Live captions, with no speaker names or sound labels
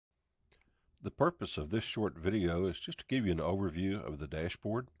The purpose of this short video is just to give you an overview of the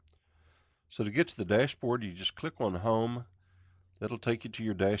dashboard. So to get to the dashboard, you just click on Home. That'll take you to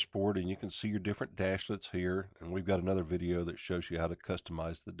your dashboard, and you can see your different dashlets here. And we've got another video that shows you how to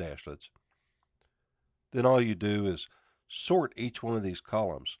customize the dashlets. Then all you do is sort each one of these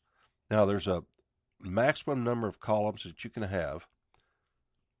columns. Now there's a maximum number of columns that you can have,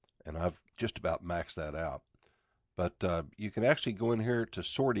 and I've just about maxed that out. But you can actually go in here to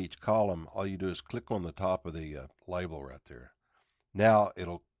sort each column. All you do is click on the top of the label right there. Now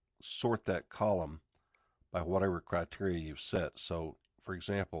it'll sort that column by whatever criteria you've set. So, for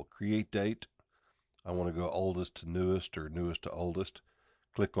example, create date. I want to go oldest to newest or newest to oldest.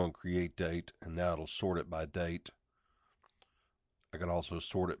 Click on create date, and now it'll sort it by date. I can also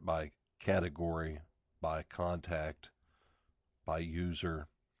sort it by category, by contact, by user.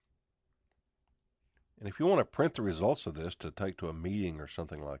 And if you want to print the results of this to take to a meeting or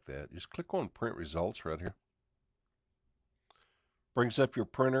something like that, just click on Print Results right here. Brings up your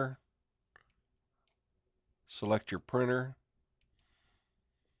printer. Select your printer.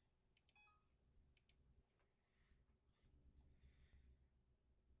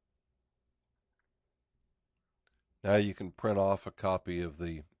 Now you can print off a copy of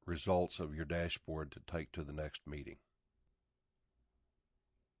the results of your dashboard to take to the next meeting.